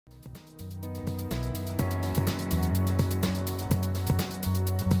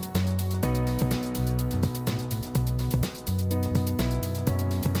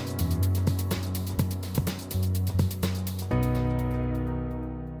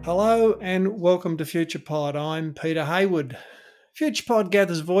Hello and welcome to FuturePod. I'm Peter Hayward. FuturePod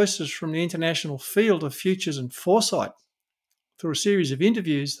gathers voices from the international field of futures and foresight. Through a series of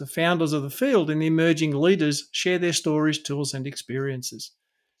interviews, the founders of the field and the emerging leaders share their stories, tools, and experiences.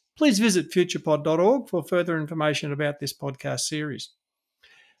 Please visit futurepod.org for further information about this podcast series.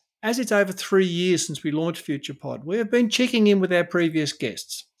 As it's over 3 years since we launched FuturePod, we have been checking in with our previous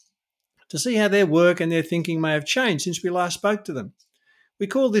guests to see how their work and their thinking may have changed since we last spoke to them. We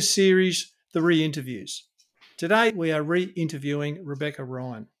call this series the Re-Interviews. Today, we are re-interviewing Rebecca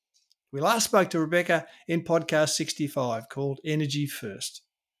Ryan. We last spoke to Rebecca in podcast 65 called Energy First.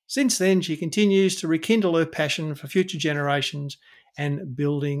 Since then, she continues to rekindle her passion for future generations and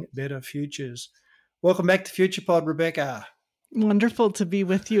building better futures. Welcome back to FuturePod, Rebecca. Wonderful to be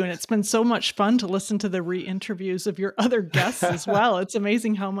with you. And it's been so much fun to listen to the re-interviews of your other guests as well. It's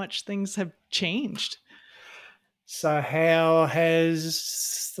amazing how much things have changed. So how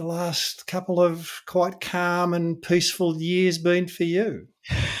has the last couple of quite calm and peaceful years been for you?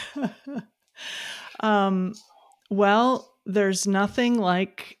 Well, there's nothing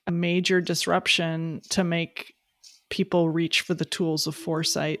like a major disruption to make people reach for the tools of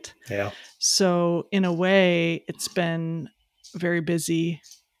foresight. Yeah. So in a way, it's been very busy,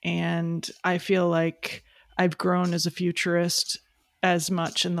 and I feel like I've grown as a futurist as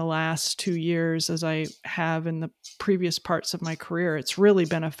much in the last 2 years as I have in the previous parts of my career. It's really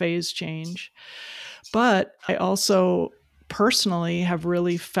been a phase change. But I also personally have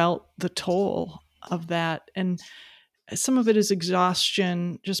really felt the toll of that. And some of it is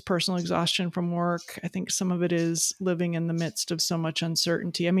exhaustion, just personal exhaustion from work. I think some of it is living in the midst of so much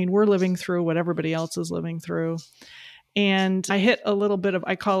uncertainty. I mean, we're living through what everybody else is living through. And I hit a little bit of,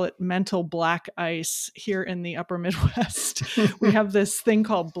 I call it mental black ice here in the upper Midwest. We have this thing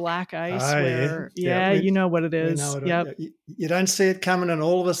called black ice you know what it is. You don't see it coming and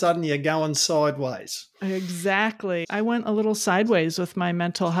all of a sudden you're going sideways. Exactly. I went a little sideways with my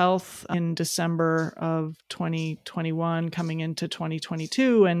mental health in December of 2021 coming into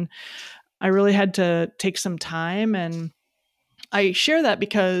 2022. And I really had to take some time. And I share that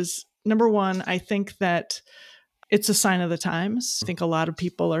because, number one, I think that it's a sign of the times. I think a lot of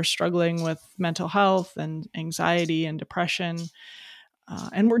people are struggling with mental health and anxiety and depression.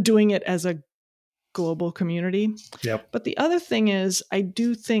 And we're doing it as a global community. Yep. But the other thing is, I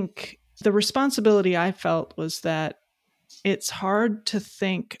do think the responsibility I felt was that it's hard to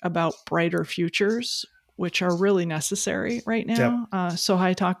think about brighter futures, which are really necessary right now. Yep. So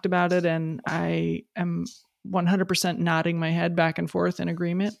I talked about it, and I am 100% nodding my head back and forth in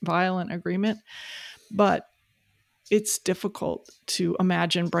agreement, violent agreement. But it's difficult to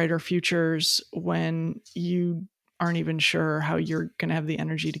imagine brighter futures when you aren't even sure how you're going to have the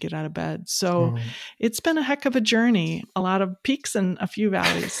energy to get out of bed. So It's been a heck of a journey, a lot of peaks and a few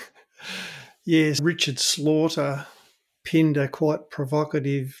valleys. Yes, Richard Slaughter pinned a quite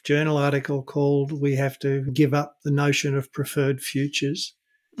provocative journal article called "We Have to Give Up the Notion of Preferred Futures,"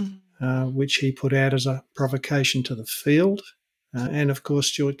 which he put out as a provocation to the field. And of course,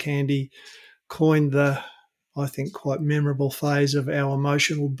 Stuart Candy coined the, I think, quite memorable phase of our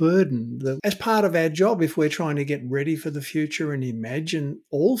emotional burden. As part of our job, if we're trying to get ready for the future and imagine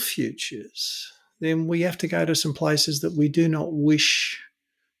all futures, then we have to go to some places that we do not wish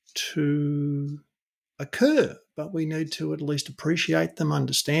to occur, but we need to at least appreciate them,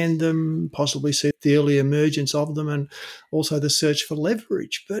 understand them, possibly see the early emergence of them, and also the search for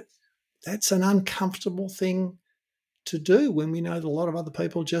leverage. But that's an uncomfortable thing to do when we know that a lot of other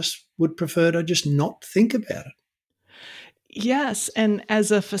people just would prefer to just not think about it. Yes. And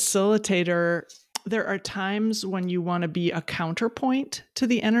as a facilitator, there are times when you want to be a counterpoint to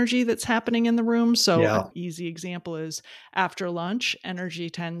the energy that's happening in the room. So An easy example is after lunch,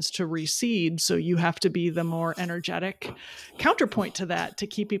 energy tends to recede. So you have to be the more energetic counterpoint to that to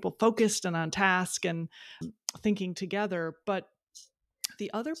keep people focused and on task and thinking together. But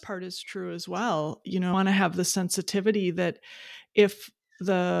the other part is true as well. You know, I want to have the sensitivity that if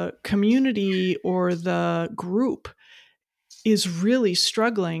the community or the group is really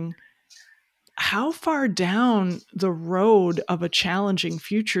struggling, how far down the road of a challenging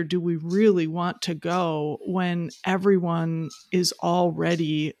future do we really want to go when everyone is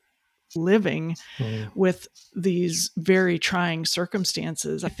already living with these very trying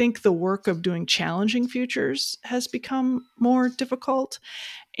circumstances? I think the work of doing challenging futures has become more difficult.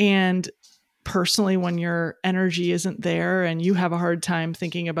 And personally, when your energy isn't there and you have a hard time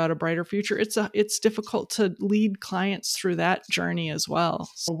thinking about a brighter future, it's difficult to lead clients through that journey as well.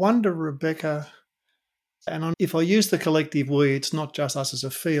 I wonder, Rebecca, And if I use the collective we, it's not just us as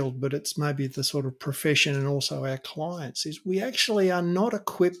a field, but it's maybe the sort of profession and also our clients, is we actually are not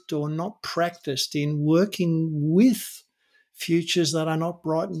equipped or not practiced in working with futures that are not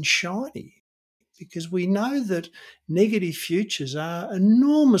bright and shiny, because we know that negative futures are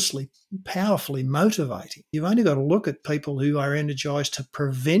enormously powerfully motivating. You've only got to look at people who are energized to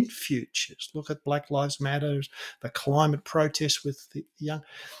prevent futures. Look at Black Lives Matter, the climate protests with the young.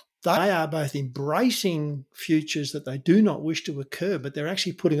 They are both embracing futures that they do not wish to occur, but they're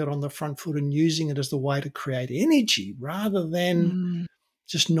actually putting it on the front foot and using it as the way to create energy rather than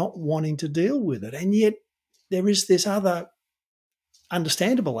just not wanting to deal with it. And yet there is this other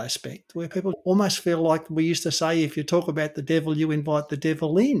understandable aspect where people almost feel like we used to say, if you talk about the devil, you invite the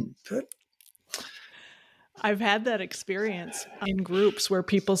devil in. But I've had that experience in groups where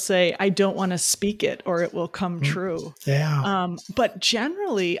people say, I don't want to speak it or it will come true. Yeah. But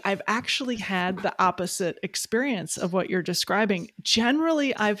generally, I've actually had the opposite experience of what you're describing.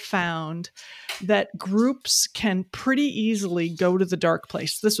 Generally, I've found that groups can pretty easily go to the dark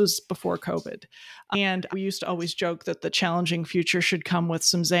place. This was before COVID. And we used to always joke that the challenging future should come with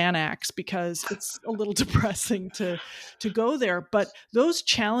some Xanax because it's a little depressing to go there. But those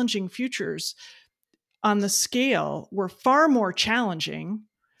challenging futures on the scale were far more challenging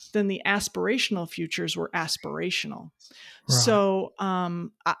than the aspirational futures were aspirational. Right. So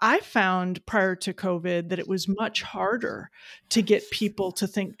I found prior to COVID that it was much harder to get people to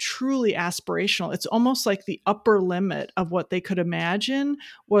think truly aspirational. It's almost like the upper limit of what they could imagine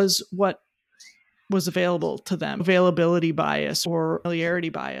was what was available to them, availability bias or familiarity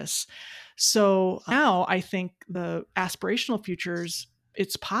bias. So now I think the aspirational futures,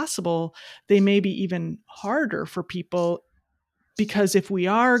 it's possible they may be even harder for people, because if we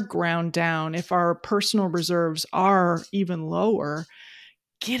are ground down, if our personal reserves are even lower,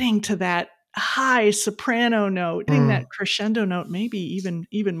 getting to that high soprano note, getting that crescendo note may be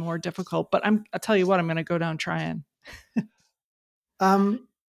even more difficult. But I'll tell you what, I'm going to go down trying. Talking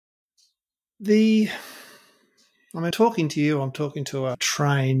to you, I'm talking to a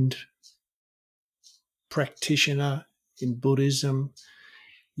trained practitioner in Buddhism.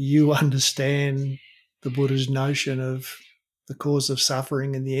 You understand the Buddha's notion of the cause of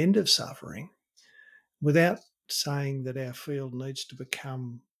suffering and the end of suffering, without saying that our field needs to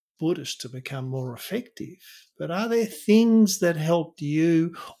become Buddhist to become more effective. But are there things that helped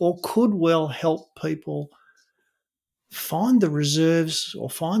you or could well help people find the reserves or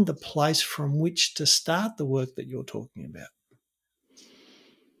find the place from which to start the work that you're talking about?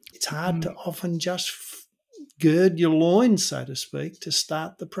 It's hard to often just gird your loins, so to speak, to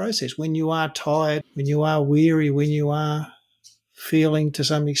start the process. When you are tired, when you are weary, when you are feeling to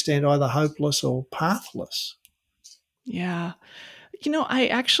some extent either hopeless or pathless. Yeah.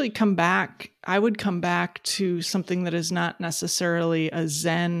 I would come back to something that is not necessarily a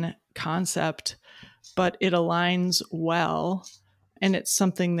Zen concept, but it aligns well. And it's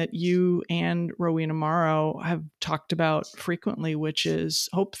something that you and Rowena Morrow have talked about frequently, which is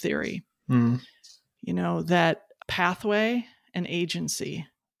hope theory. That pathway and agency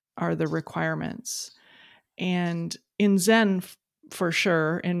are the requirements. And in Zen, for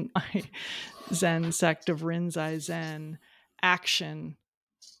sure, in my Zen sect of Rinzai Zen,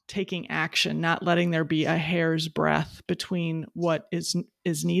 taking action, not letting there be a hair's breadth between what is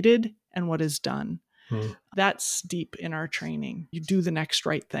needed and what is done. That's deep in our training. You do the next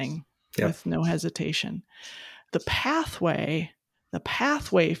right thing with no hesitation. The pathway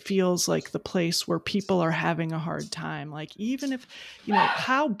feels like the place where people are having a hard time. Like, even if,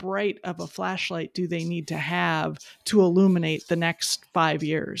 how bright of a flashlight do they need to have to illuminate the next 5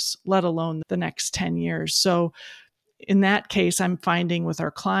 years, let alone the next 10 years? So in that case, I'm finding with our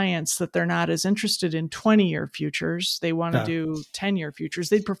clients that they're not as interested in 20-year futures. They want to do 10-year futures.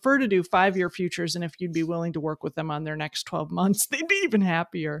 They'd prefer to do 5-year futures. And if you'd be willing to work with them on their next 12 months, they'd be even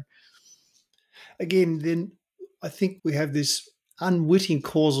happier. Again, then I think we have this unwitting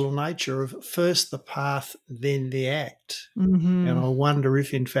causal nature of first the path, then the act. And I wonder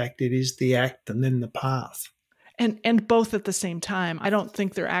if, in fact, it is the act and then the path. And both at the same time. I don't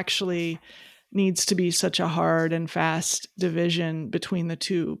think there actually needs to be such a hard and fast division between the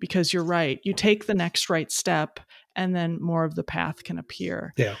two, because you're right. You take the next right step and then more of the path can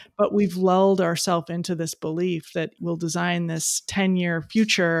appear. Yeah. But we've lulled ourselves into this belief that we'll design this 10-year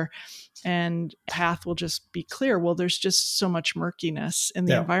future and path will just be clear. Well, there's just so much murkiness in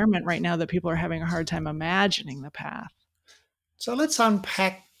the environment right now that people are having a hard time imagining the path. So let's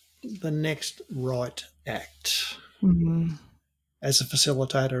unpack the next right act. As a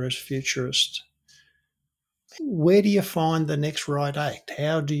facilitator, as a futurist, Where do you find the next right act?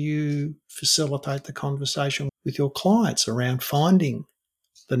 How do you facilitate the conversation with your clients around finding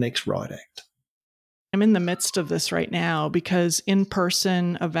the next right act? I'm in the midst of this right now because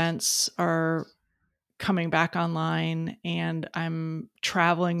in-person events are coming back online, and I'm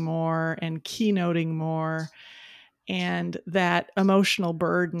traveling more and keynoting more. And that emotional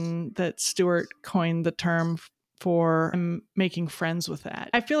burden that Stuart coined the term for, I'm making friends with that.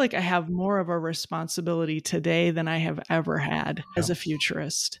 I feel like I have more of a responsibility today than I have ever had as a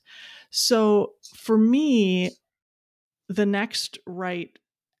futurist. So for me, the next right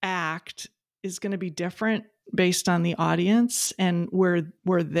act is going to be different based on the audience and where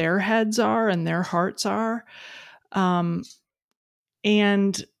their heads are and their hearts are. And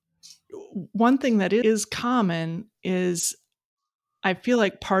one thing that is common is I feel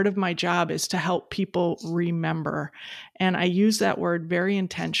like part of my job is to help people remember. And I use that word very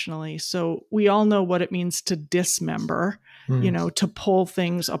intentionally. So we all know what it means to dismember, to pull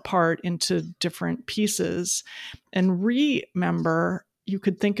things apart into different pieces. And remember, you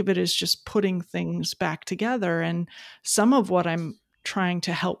could think of it as just putting things back together. And some of what I'm trying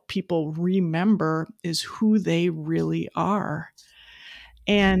to help people remember is who they really are.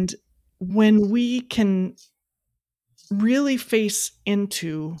 And when we can really face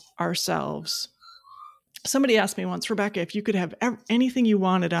into ourselves. Somebody asked me once, Rebecca, if you could have anything you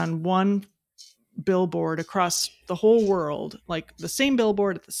wanted on one billboard across the whole world, like the same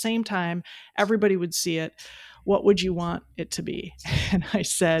billboard at the same time, everybody would see it, what would you want it to be? And I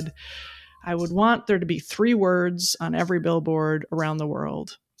said, I would want there to be 3 words on every billboard around the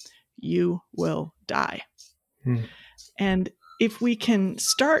world. You will die. And if we can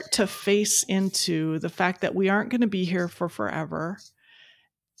start to face into the fact that we aren't going to be here for forever,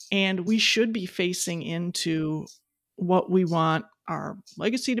 and we should be facing into what we want our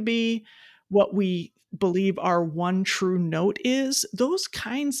legacy to be, what we believe our one true note is, those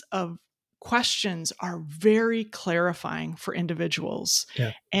kinds of questions are very clarifying for individuals.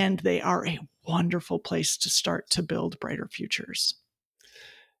 Yeah. And they are a wonderful place to start to build brighter futures.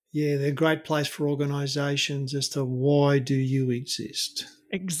 Yeah, they're a great place for organizations as to why do you exist?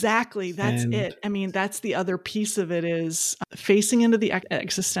 Exactly. That's it. I mean, that's the other piece of it is facing into the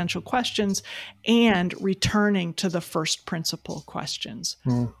existential questions and returning to the first principle questions.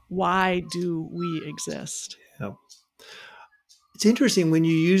 Why do we exist? Yeah. It's interesting when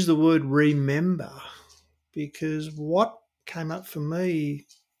you use the word remember, because what came up for me,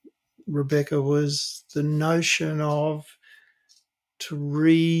 Rebecca, was the notion of to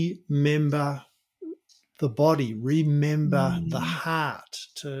remember the body, remember the heart,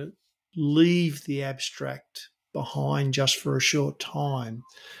 to leave the abstract behind just for a short time,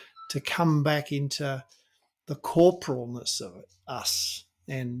 to come back into the corporalness of us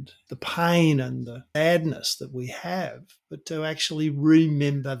and the pain and the sadness that we have, but to actually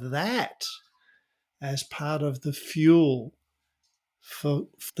remember that as part of the fuel for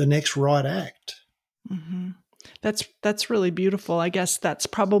the next right act. Mm-hmm. That's really beautiful. I guess that's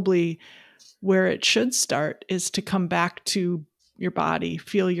probably where it should start, is to come back to your body,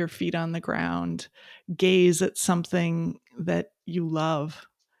 feel your feet on the ground, gaze at something that you love,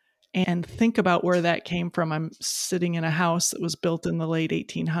 and think about where that came from. I'm sitting in a house that was built in the late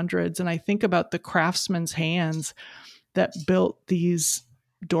 1800s, and I think about the craftsman's hands that built these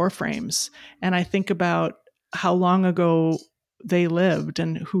door frames. And I think about how long ago they lived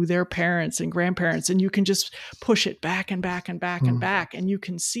and who their parents and grandparents, and you can just push it back and back and back and back. And you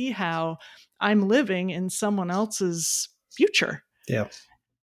can see how I'm living in someone else's future. Yeah.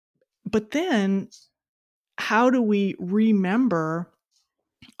 But then how do we remember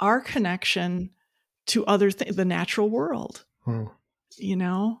our connection to other things, the natural world? How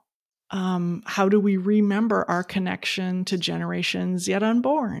do we remember our connection to generations yet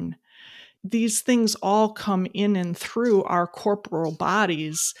unborn? These things all come in and through our corporal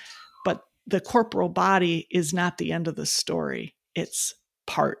bodies, but the corporal body is not the end of the story. It's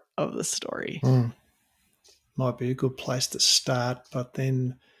part of the story. Might be a good place to start, but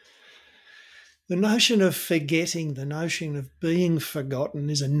then the notion of forgetting, the notion of being forgotten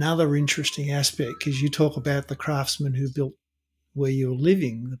is another interesting aspect, because you talk about the craftsmen who built where you're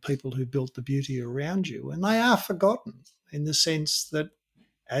living, the people who built the beauty around you, and they are forgotten in the sense that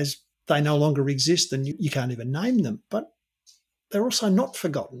as they no longer exist and you can't even name them, but they're also not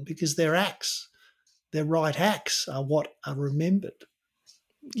forgotten because their acts, their right acts, are what are remembered.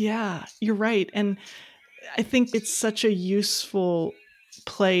 Yeah, you're right. And I think it's such a useful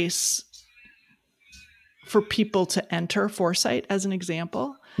place for people to enter foresight as an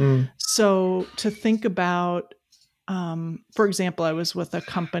example. So to think about, for example, I was with a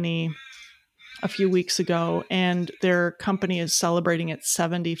company a few weeks ago, and their company is celebrating its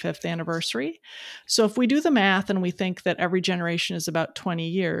 75th anniversary. So if we do the math and we think that every generation is about 20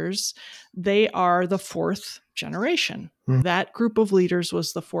 years, they are the fourth generation. That group of leaders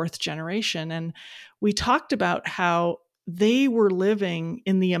was the fourth generation. And we talked about how they were living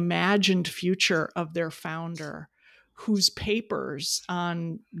in the imagined future of their founder, whose papers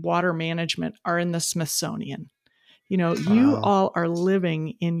on water management are in the Smithsonian. You all are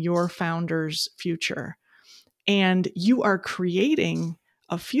living in your founder's future, and you are creating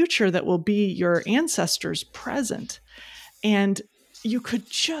a future that will be your ancestors' present. And you could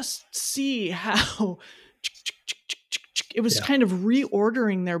just see how it was kind of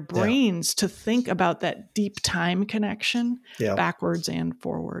reordering their brains to think about that deep time connection backwards and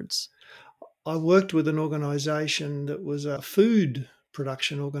forwards. I worked with an organization that was a food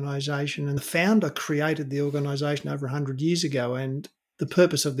production organization, and the founder created the organization over 100 years ago, and the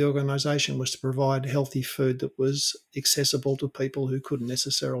purpose of the organization was to provide healthy food that was accessible to people who couldn't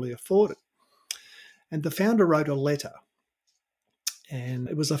necessarily afford it. And the founder wrote a letter, and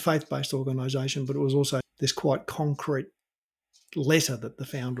it was a faith-based organization, but it was also this quite concrete letter that the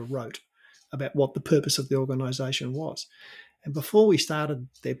founder wrote about what the purpose of the organization was. And before we started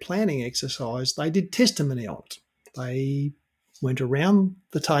their planning exercise, they did testimony on it. They went around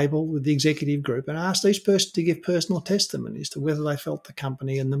the table with the executive group and asked each person to give personal testimony as to whether they felt the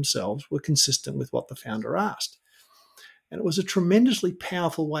company and themselves were consistent with what the founder asked. And it was a tremendously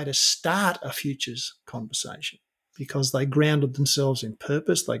powerful way to start a futures conversation, because they grounded themselves in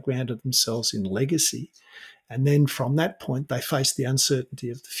purpose, they grounded themselves in legacy, and then from that point they faced the uncertainty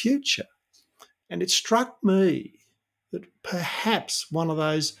of the future. And it struck me that perhaps one of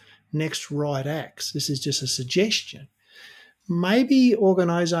those next right acts, this is just a suggestion, maybe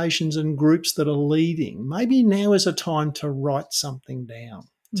organisations and groups that are leading, maybe now is a time to write something down,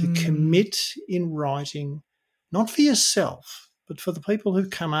 to commit in writing, not for yourself, but for the people who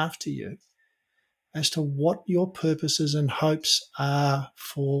come after you, as to what your purposes and hopes are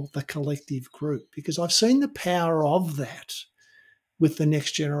for the collective group. Because I've seen the power of that with the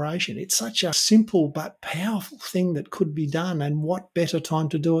next generation. It's such a simple but powerful thing that could be done, and what better time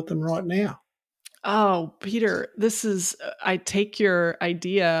to do it than right now? Oh, Peter, I take your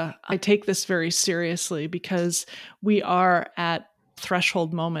idea. I take this very seriously, because we are at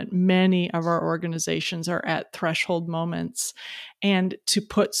threshold moment. Many of our organizations are at threshold moments, and to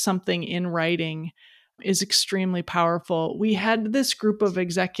put something in writing is extremely powerful. We had this group of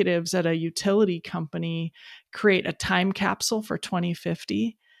executives at a utility company create a time capsule for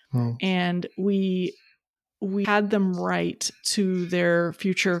 2050. And we had them write to their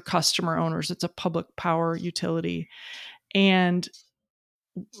future customer owners. It's a public power utility. And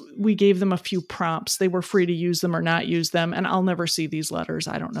we gave them a few prompts. They were free to use them or not use them. And I'll never see these letters.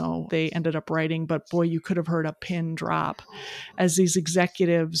 I don't know. They ended up writing, but boy, you could have heard a pin drop as these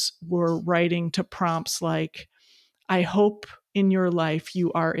executives were writing to prompts like, I hope in your life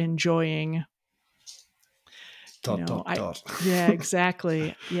you are enjoying... Dot. Yeah,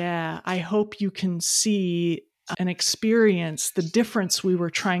 exactly. Yeah. I hope you can see and experience the difference we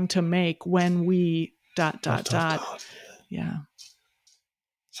were trying to make when we ... Yeah.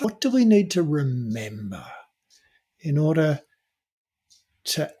 So what do we need to remember in order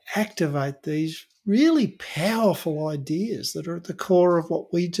to activate these really powerful ideas that are at the core of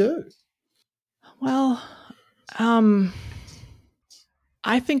what we do? Well,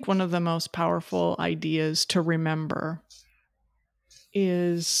 I think one of the most powerful ideas to remember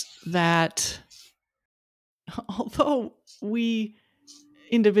is that although we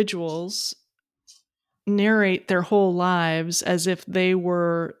individuals narrate their whole lives as if they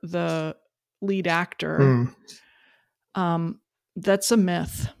were the lead actor, that's a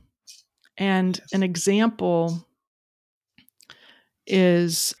myth. And an example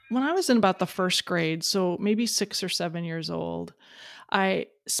is when I was in about the first grade, so maybe 6 or 7 years old, I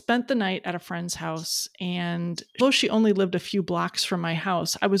spent the night at a friend's house, and although she only lived a few blocks from my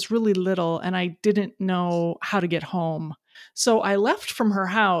house, I was really little and I didn't know how to get home. So I left from her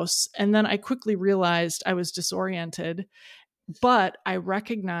house, and then I quickly realized I was disoriented. But I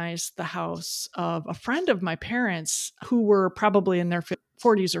recognized the house of a friend of my parents who were probably in their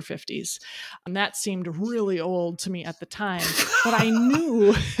 40s or 50s. And that seemed really old to me at the time. But I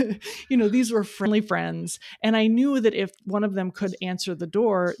knew, these were friendly friends. And I knew that if one of them could answer the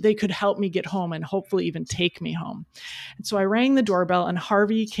door, they could help me get home and hopefully even take me home. And so I rang the doorbell, and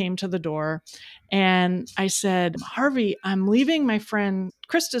Harvey came to the door. And I said, Harvey, I'm leaving my friend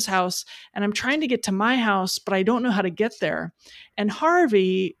Krista's house and I'm trying to get to my house, but I don't know how to get there. And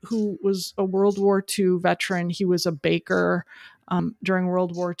Harvey, who was a World War II veteran, he was a baker during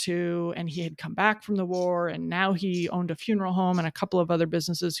World War II, and he had come back from the war, and now he owned a funeral home and a couple of other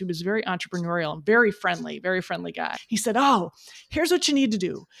businesses. He was very entrepreneurial and very friendly guy. He said, "Oh, here's what you need to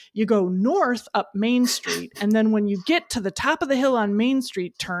do. You go north up Main Street, and then when you get to the top of the hill on Main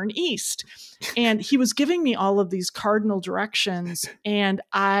Street, turn east." And he was giving me all of these cardinal directions, and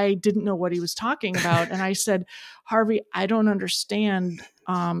I didn't know what he was talking about. And I said, "Harvey, I don't understand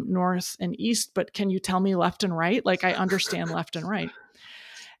north and east, but can you tell me left and right? Like, I understand left and right."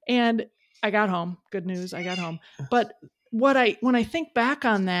 And I got home. Good news, I got home. But when I think back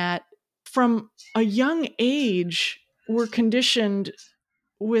on that, from a young age, we're conditioned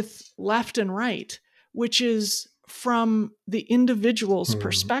with left and right, which is from the individual's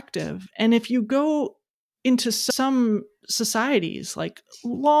perspective. And if you go into some societies, like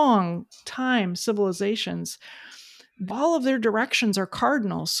long time civilizations, all of their directions are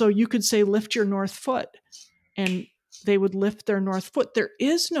cardinal. So you could say, lift your north foot, and they would lift their north foot. There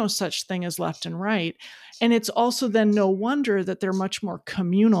is no such thing as left and right. And it's also then no wonder that they're much more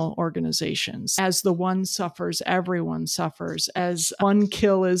communal organizations. As the one suffers, everyone suffers. As one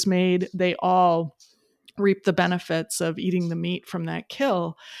kill is made, they all reap the benefits of eating the meat from that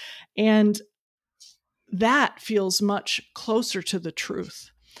kill. And that feels much closer to the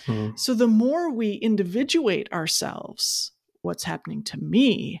truth. So the more we individuate ourselves, what's happening to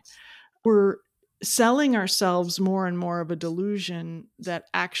me, we're selling ourselves more and more of a delusion that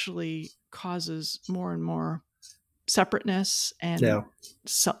actually causes more and more separateness and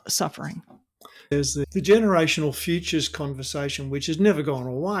suffering. There's the generational futures conversation, which has never gone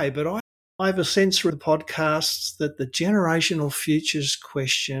away, but I have a sense through the podcasts that the generational futures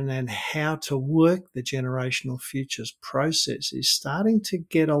question and how to work the generational futures process is starting to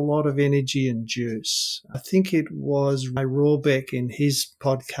get a lot of energy and juice. I think it was Ray Rawbeck in his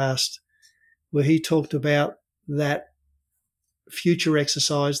podcast where he talked about that future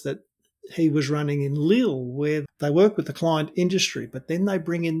exercise that he was running in Lille, where they work with the client industry, but then they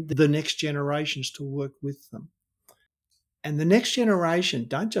bring in the next generations to work with them. And the next generation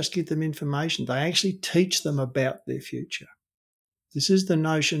don't just give them information, they actually teach them about their future. This is the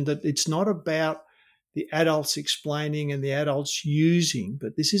notion that it's not about the adults explaining and the adults using,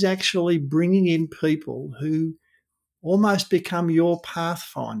 but this is actually bringing in people who almost become your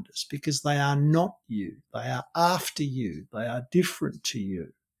pathfinders because they are not you. They are after you. They are different to you.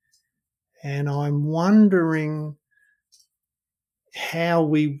 And I'm wondering how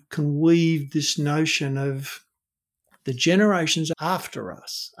we can weave this notion of the generations after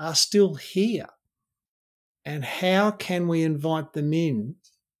us are still here. And how can we invite them in?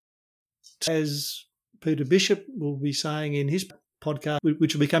 As Peter Bishop will be saying in his podcast,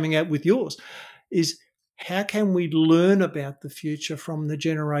 which will be coming out with yours, is how can we learn about the future from the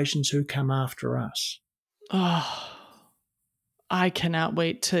generations who come after us? Oh, I cannot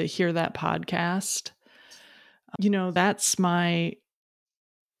wait to hear that podcast. That's my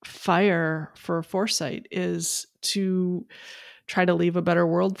fire for Foresight, is to try to leave a better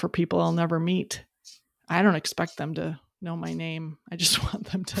world for people I'll never meet. I don't expect them to know my name. I just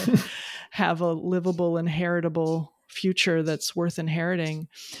want them to have a livable, inheritable future that's worth inheriting.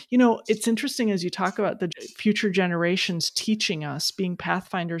 It's interesting as you talk about the future generations teaching us, being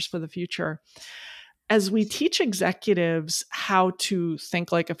pathfinders for the future. As we teach executives how to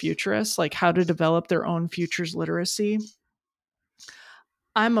think like a futurist, like how to develop their own futures literacy,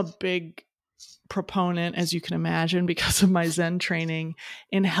 I'm a big proponent, as you can imagine, because of my Zen training,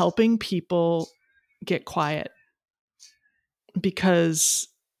 in helping people get quiet. Because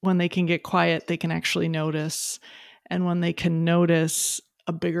when they can get quiet, they can actually notice. And when they can notice,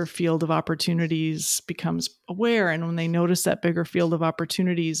 a bigger field of opportunities becomes aware. And when they notice that bigger field of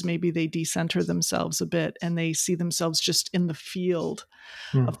opportunities, maybe they decenter themselves a bit and they see themselves just in the field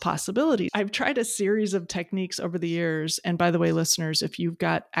of possibility. I've tried a series of techniques over the years. And by the way, listeners, if you've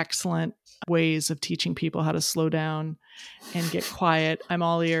got excellent ways of teaching people how to slow down and get quiet, I'm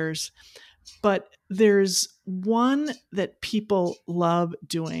all ears. But there's one that people love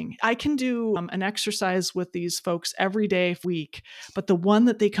doing. I can do an exercise with these folks every day, week, but the one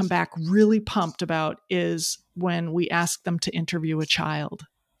that they come back really pumped about is when we ask them to interview a child.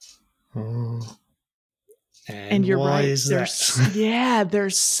 And you're right.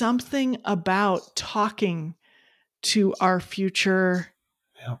 There's something about talking to our future,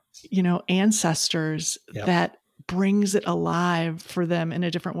 ancestors that brings it alive for them in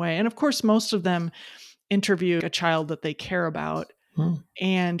a different way. And of course, most of them interview a child that they care about.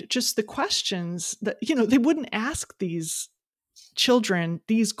 And just the questions that, they wouldn't ask these children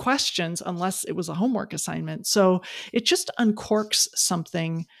these questions unless it was a homework assignment. So it just uncorks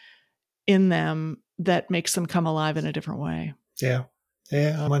something in them that makes them come alive in a different way. Yeah.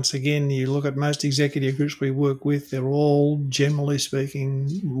 Yeah. Once again, you look at most executive groups we work with, they're all, generally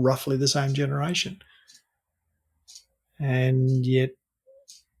speaking, roughly the same generation. And yet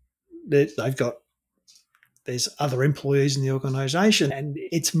they've got, there's other employees in the organisation, and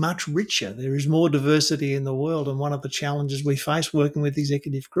it's much richer. There is more diversity in the world. And one of the challenges we face working with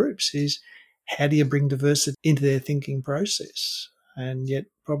executive groups is how do you bring diversity into their thinking process? And yet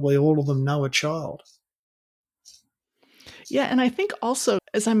probably all of them know a child. Yeah. And I think also,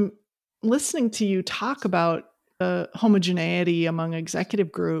 as I'm listening to you talk about the homogeneity among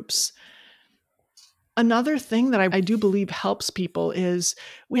executive groups, another thing that I do believe helps people is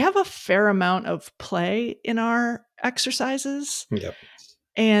we have a fair amount of play in our exercises. Yep.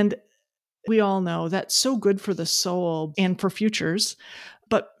 And we all know that's so good for the soul and for futures.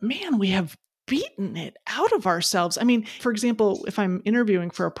 But man, we have beaten it out of ourselves. I mean, for example, if I'm interviewing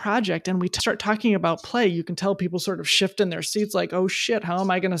for a project and we start talking about play, you can tell people sort of shift in their seats like, oh shit, how am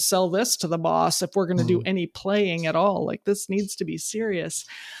I going to sell this to the boss if we're going to do any playing at all? Like, this needs to be serious.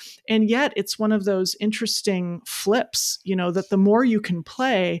 And yet it's one of those interesting flips, that the more you can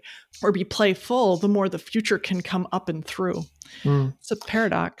play or be playful, the more the future can come up and through. It's a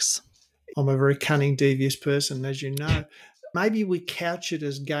paradox. I'm a very cunning, devious person, as you know. Maybe we couch it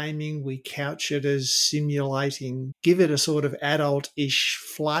as gaming, we couch it as simulating, give it a sort of adult-ish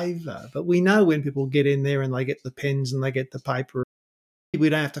flavour. But we know when people get in there and they get the pens and they get the paper, we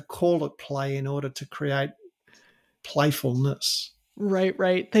don't have to call it play in order to create playfulness.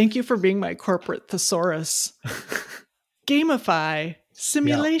 Right. Thank you for being my corporate thesaurus. Gamify,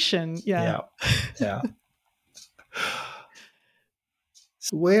 simulation. Yeah.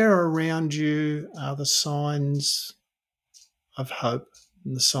 Where around you are the signs of hope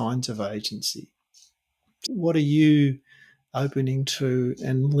and the signs of agency? What are you opening to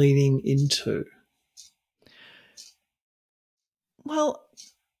and leaning into? Well,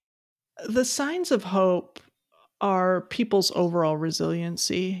 the signs of hope are people's overall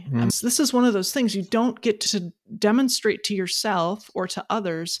resiliency. This is one of those things you don't get to demonstrate to yourself or to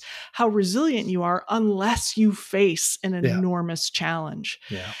others how resilient you are unless you face an enormous challenge.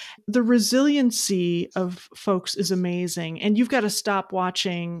 Yeah. The resiliency of folks is amazing. And you've got to stop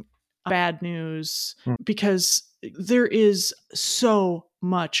watching bad news because there is so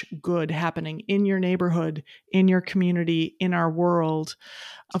much good happening in your neighborhood, in your community, in our world.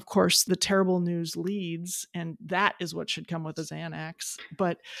 Of course, the terrible news leads, and that is what should come with a Xanax.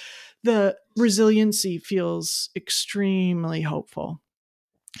 But the resiliency feels extremely hopeful.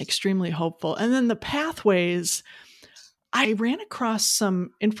 And then the pathways, I ran across some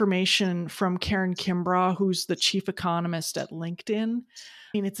information from Karen Kimbrough, who's the chief economist at LinkedIn.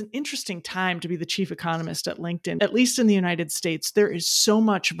 I mean, it's an interesting time to be the chief economist at LinkedIn. At least in the United States, there is so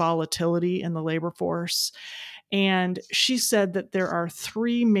much volatility in the labor force. And she said that there are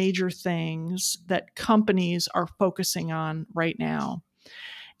three major things that companies are focusing on right now.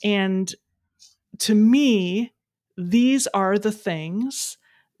 And to me, these are the things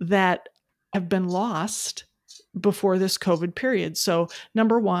that have been lost before this COVID period. So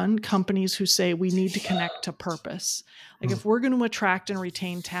number one, companies who say we need to connect to purpose. Like if we're going to attract and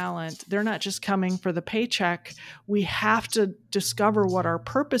retain talent, they're not just coming for the paycheck. We have to discover what our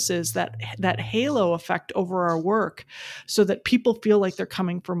purpose is, that halo effect over our work, so that people feel like they're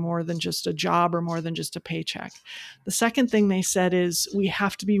coming for more than just a job or more than just a paycheck. The second thing they said is we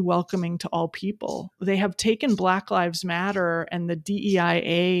have to be welcoming to all people. They have taken Black Lives Matter and the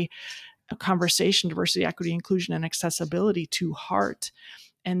DEIA conversation, diversity, equity, inclusion, and accessibility to heart.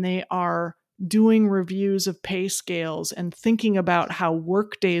 And they are doing reviews of pay scales and thinking about how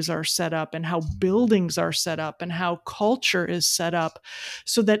work days are set up and how buildings are set up and how culture is set up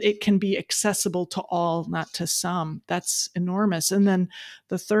so that it can be accessible to all, not to some. That's enormous. And then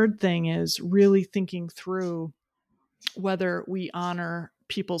the third thing is really thinking through whether we honor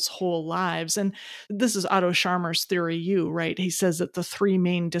people's whole lives. And this is Otto Scharmer's theory U, right? He says that the three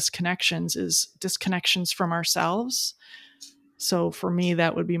main disconnections is disconnections from ourselves. So for me,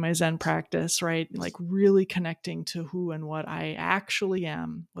 that would be my Zen practice, right? Like really connecting to who and what I actually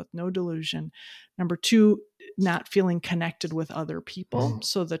am with no delusion. Number two, not feeling connected with other people.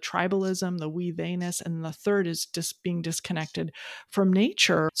 So the tribalism, the we theyness. And the third is just being disconnected from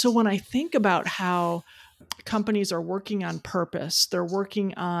nature. So when I think about how companies are working on purpose, they're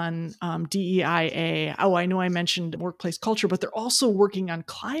working on DEIA. Oh, I know I mentioned workplace culture, but they're also working on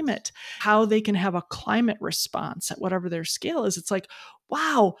climate, how they can have a climate response at whatever their scale is. It's like,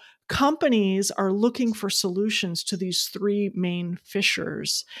 wow, companies are looking for solutions to these three main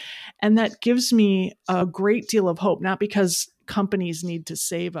fissures. And that gives me a great deal of hope, not because companies need to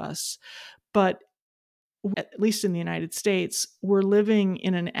save us, but at least in the United States, we're living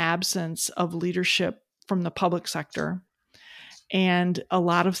in an absence of leadership from the public sector. And a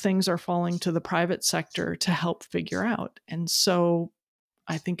lot of things are falling to the private sector to help figure out. And so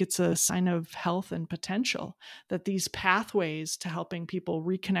I think it's a sign of health and potential that these pathways to helping people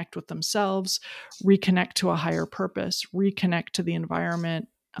reconnect with themselves, reconnect to a higher purpose, reconnect to the environment,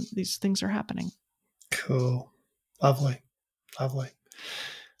 these things are happening. Cool. Lovely. Lovely.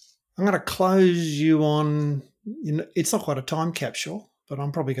 I'm going to close you on, it's not quite a time capsule, but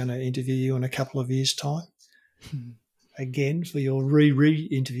I'm probably going to interview you in a couple of years' time. Again, for your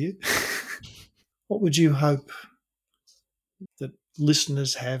re-interview. What would you hope that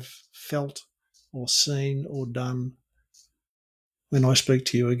listeners have felt or seen or done when I speak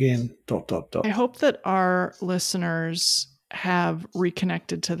to you again, ... I hope that our listeners have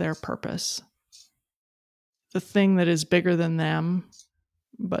reconnected to their purpose. The thing that is bigger than them,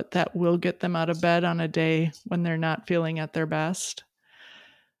 but that will get them out of bed on a day when they're not feeling at their best.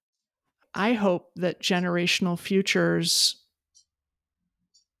 I hope that generational futures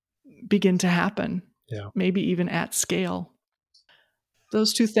begin to happen, maybe even at scale.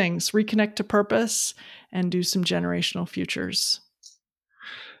 Those two things, reconnect to purpose and do some generational futures.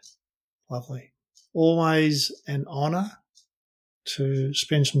 Lovely. Always an honour to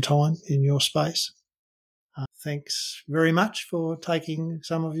spend some time in your space. Thanks very much for taking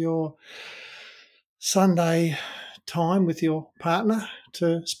some of your Sunday time with your partner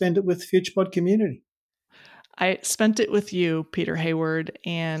to spend it with FuturePod community. I spent it with you, Peter Hayward,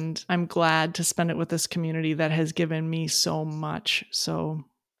 and I'm glad to spend it with this community that has given me so much. So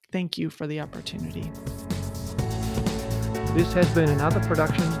thank you for the opportunity. This has been another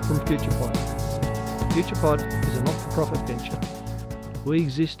production from FuturePod. FuturePod is a not-for-profit venture. We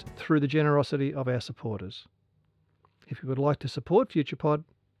exist through the generosity of our supporters. If you would like to support FuturePod,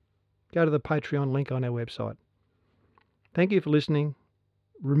 go to the Patreon link on our website. Thank you for listening.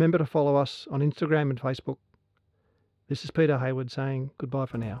 Remember to follow us on Instagram and Facebook. This is Peter Hayward saying goodbye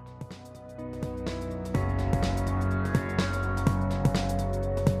for now.